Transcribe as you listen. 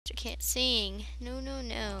Magic can't sing. No, no,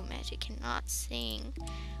 no. Magic cannot sing.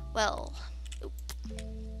 Well, nope.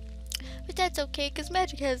 But that's okay, because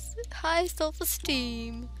Magic has high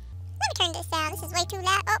self-esteem. Let me turn this down. This is way too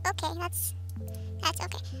loud. Oh, okay. That's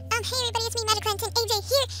okay. Hey everybody, it's me, Magic Clinton, AJ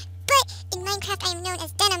here. But in Minecraft, I am known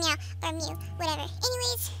as Denomia, or Mew, whatever.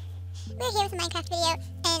 Anyways, we're here with a Minecraft video,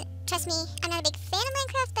 and trust me, I'm not a big fan of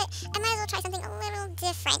Minecraft, but I might as well try something a little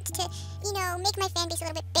different to, you know, make my fan base a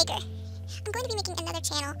little bit bigger. I'm going to be making another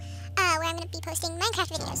channel, where I'm going to be posting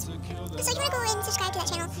Minecraft videos. So if you want to go and subscribe to that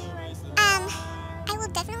channel, I will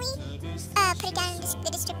definitely, put it down in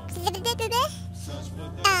the description,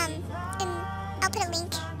 and I'll put a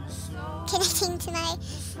link connecting to my,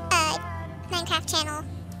 Minecraft channel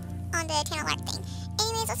on the channel art thing.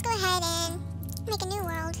 Anyways, let's go ahead and make a new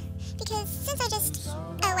world, because since I just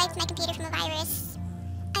wiped my computer from a virus,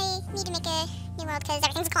 I need to make a new world because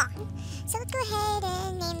everything's gone. So let's go ahead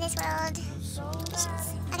and name this world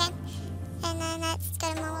Missions. Okay, and then let's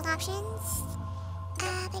go to more world options.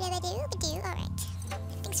 Alright,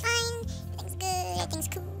 everything's fine, everything's good, everything's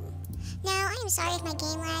cool. Now I am sorry if my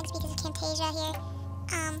game lags because of Camtasia here.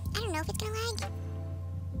 I don't know if it's gonna lag.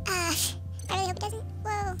 I really hope it doesn't.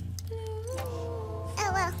 Whoa.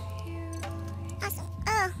 Oh, whoa. Awesome.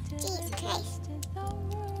 Oh, jeez Christ.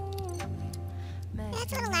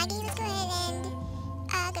 That's a little laggy. Let's go ahead and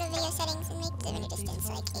go to video settings and make the render distance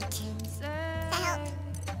like 8. Does that help?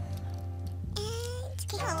 And,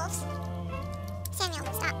 okay, hello wolves.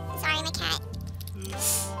 Samuel, stop. Sorry, my cat.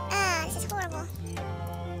 This is horrible.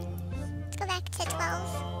 Let's go back to 12.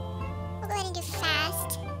 We'll go ahead and do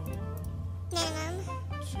fast. Minimum.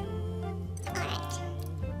 Alright.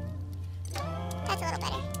 That's a little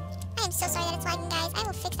better. I am so sorry that it's lagging, guys. I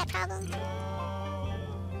will fix that problem.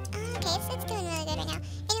 Okay, it's doing really good right now.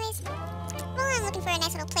 Anyways, while I'm looking for a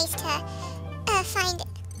nice little place to find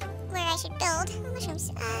where I should build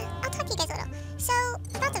mushrooms, I'll talk to you guys a little. So,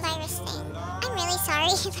 about the virus thing, I'm really sorry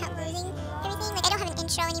about losing everything. Like, I don't have an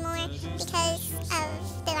intro anymore because of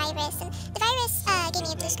the virus. And the virus gave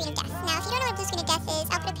me a blue screen of death. Now, if you don't know what a blue screen of death is,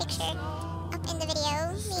 I'll put a picture up in the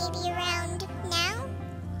video, maybe around now.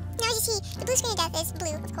 Now, as you see, the blue screen of death is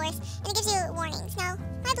blue, of course, and it gives you warnings. Now,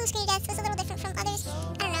 my blue screen of death was a little different from others.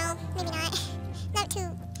 I don't know, maybe not. Not too,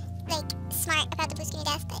 like, smart about the blue screen of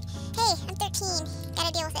death, but hey, I'm 13,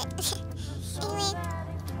 gotta deal with it. Anyway,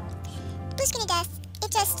 blue screen of death,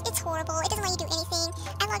 it's horrible. It doesn't let you do anything.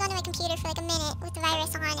 I log onto my computer for like a minute with the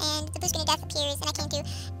virus on, and the blue screen of death appears, and I can't do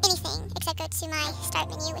anything except go to my start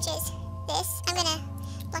menu, which is this. I'm gonna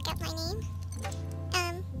block out my name.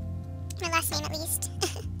 My last name at least.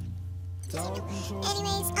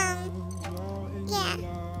 Anyways, yeah.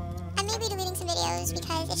 I may be deleting some videos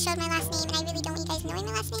because it showed my last name, and I really don't want you guys knowing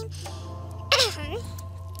my last name.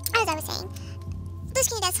 As I was saying, blue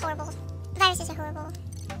screen of death's horrible. Viruses are horrible.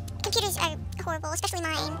 Computers are horrible, especially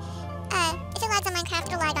mine. If it lags on Minecraft,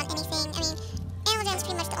 it'll lag on anything. I mean, Animal Jam is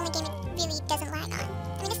pretty much the only game it really doesn't lag on.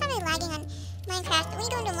 I mean, it's not really lagging on Minecraft, but when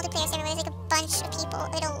you go into a multiplayer server where there's like a bunch of people,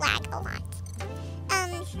 it'll lag a lot.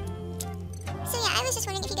 So yeah, I was just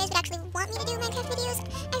wondering if you guys would actually want me to do Minecraft videos.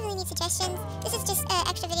 I really need suggestions. This is just an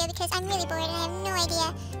extra video because I'm really bored and I have no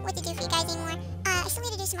idea what to do for you guys anymore. I still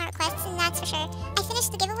need to do some more requests, and that's for sure. I finished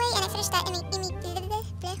the giveaway, and I finished that MEP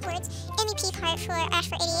part for Ash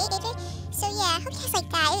for 88, AJ. So yeah, I hope you guys like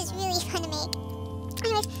that. It was really fun to make.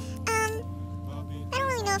 Anyways, I don't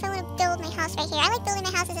really know if I want to build my house right here. I like building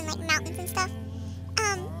my houses in like mountains and stuff.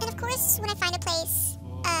 And of course, when I find a place,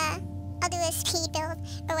 I'll do a speed build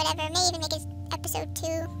or whatever. May even make it episode 2.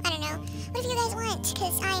 I don't know. Whatever you guys want,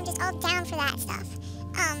 because I am just all down for that stuff.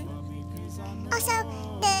 Also,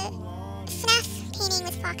 the FNAF painting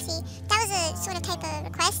with Foxy, that was a sort of type of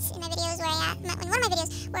request in my videos where in one of my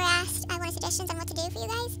videos where I asked, I wanted suggestions on what to do for you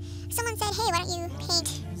guys. Someone said, hey, why don't you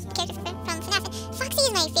paint the character from FNAF? And Foxy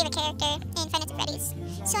is my favorite character in Five Nights at Freddy's,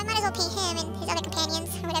 so I might as well paint him and his other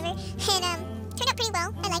companions or whatever. And turned out pretty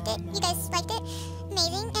well. I liked it. You guys liked it.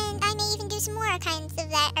 Amazing. And I may even do some more kinds of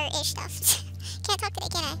that or-ish stuff. Can't talk today,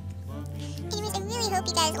 can I? Anyways, I really hope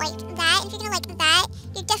you guys liked that. If you're gonna like that,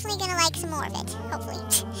 you're definitely gonna like some more of it, hopefully.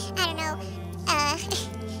 I don't know.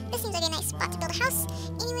 This seems like a nice spot to build a house.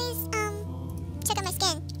 Anyways, check out my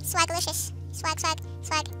skin. Swagalicious. Swag.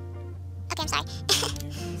 Okay, I'm sorry.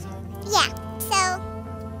 Yeah, so,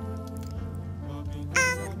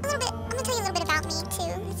 I'm gonna tell you a little bit about me,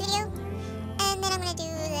 too, in this video. And then I'm gonna do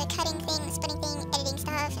the cutting thing, the splitting thing, editing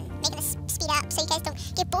stuff, and making this speed up so you guys don't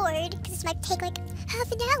get bored, because this might take like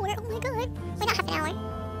half an hour. Oh my god. Wait, not half an hour.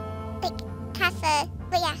 Like, half an hour. What, Samuel? Samuel's like on my lap, it's cute. So let's go ahead and build this. So yeah, I'm gonna tell you a little bit about me too in this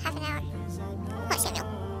video. And then I'm gonna do the cutting thing, the splitting thing, editing stuff, and making this speed up so you guys don't get bored, because this might take like half an hour. Oh my god. Wait, not half an hour. Like, half an hour. What, Samuel?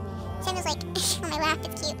 Samuel's like on my lap,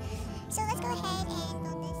 it's cute. So let's go ahead and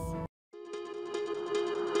build this.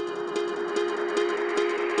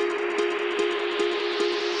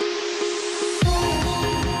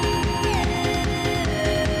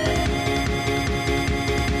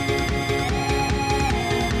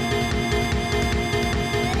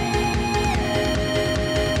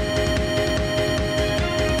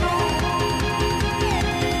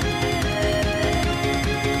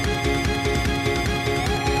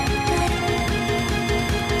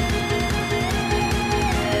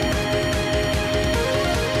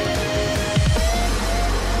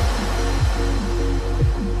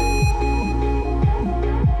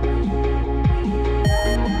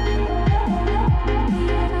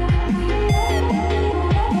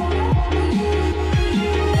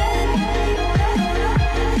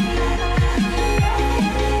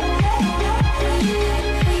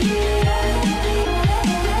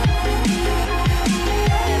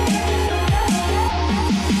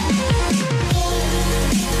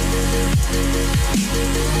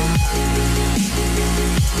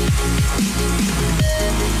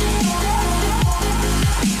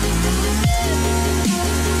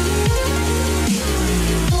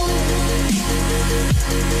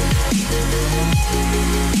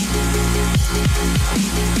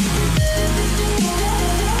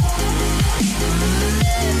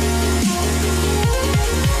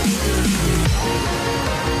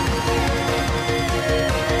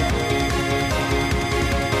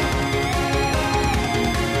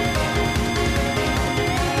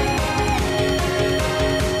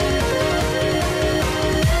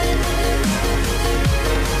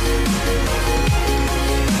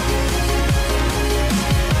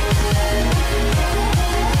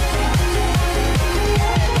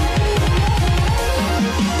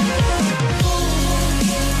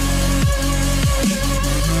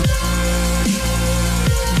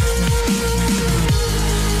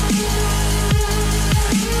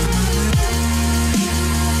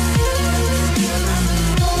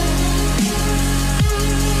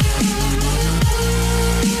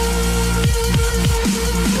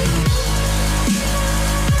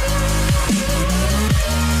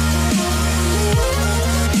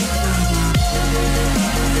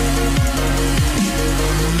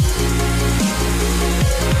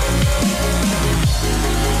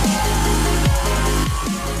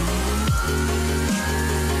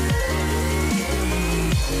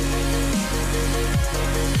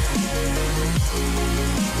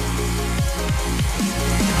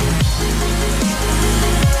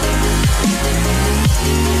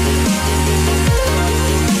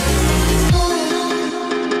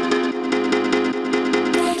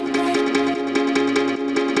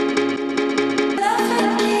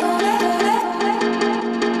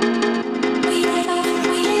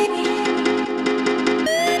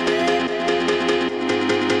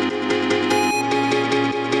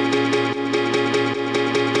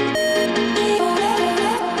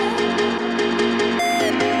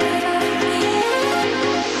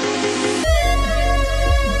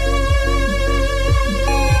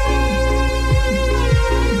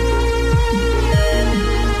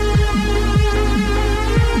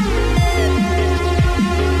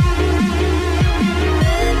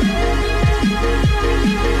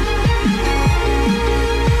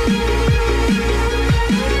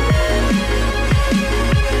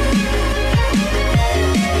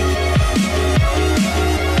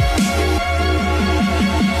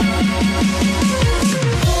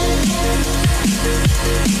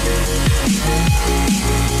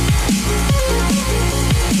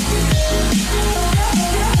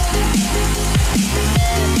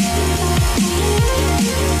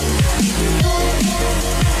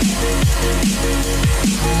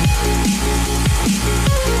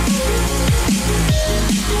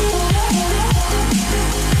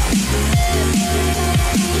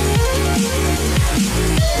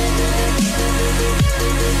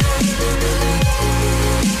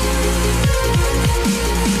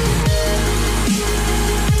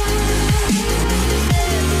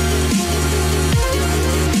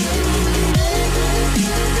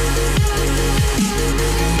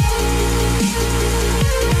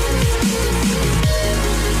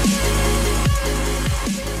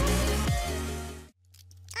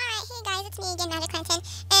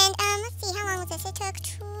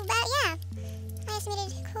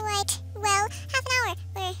 estimated quite well. Half an hour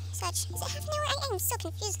or such. Is it half an hour? I am so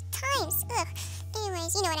confused with times. Ugh.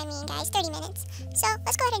 Anyways, you know what I mean, guys. 30 minutes. So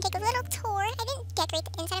let's go ahead and take a little tour. I didn't decorate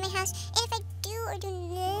the inside of my house, and if I do or do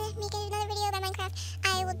not make another video about Minecraft,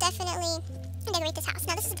 I will definitely decorate this house.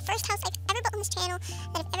 Now, this is the first house I've ever built on this channel,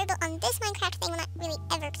 that I've ever built on this Minecraft thing. Well, not really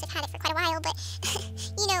ever, because I've had it for quite a while, but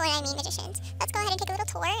you know what I mean, magicians. Let's go ahead and take a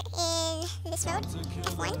little tour in this mode,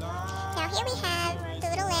 F1. Now, here we have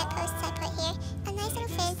the little lampposts I put here, a nice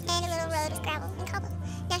little fence, and a little road with gravel and cobble.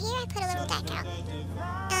 Now, here I put a little deck out,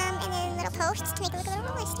 and then little posts to make it look a little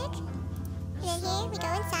realistic. And then here we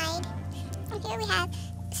go inside, and here we have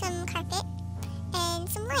some carpet, and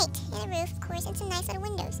some light, and a roof, of course, and some nice little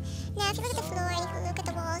windows. Now, if you look at the floor and if you look at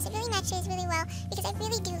the walls, it really matches really well, because I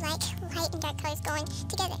really do like light and dark colors going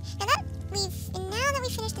together. Now that we've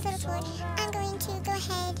finished this little tour, I'm going to go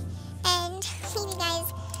ahead and leave you guys,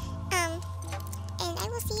 and I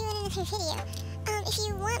will see you in another video. If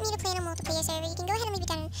you want me to play on a multiplayer server, you can go ahead and leave it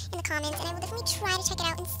down in the comments, and I will definitely try to check it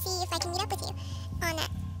out and see if I can meet up with you on that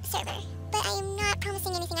server. But I am not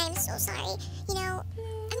promising anything. I am so sorry. You know,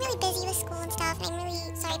 I'm really busy with school and stuff, and I'm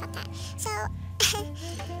really sorry about that. So,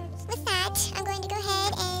 with that, I'm going to go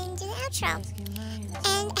ahead and do the outro.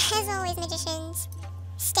 And as always, magicians,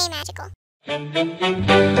 stay magical.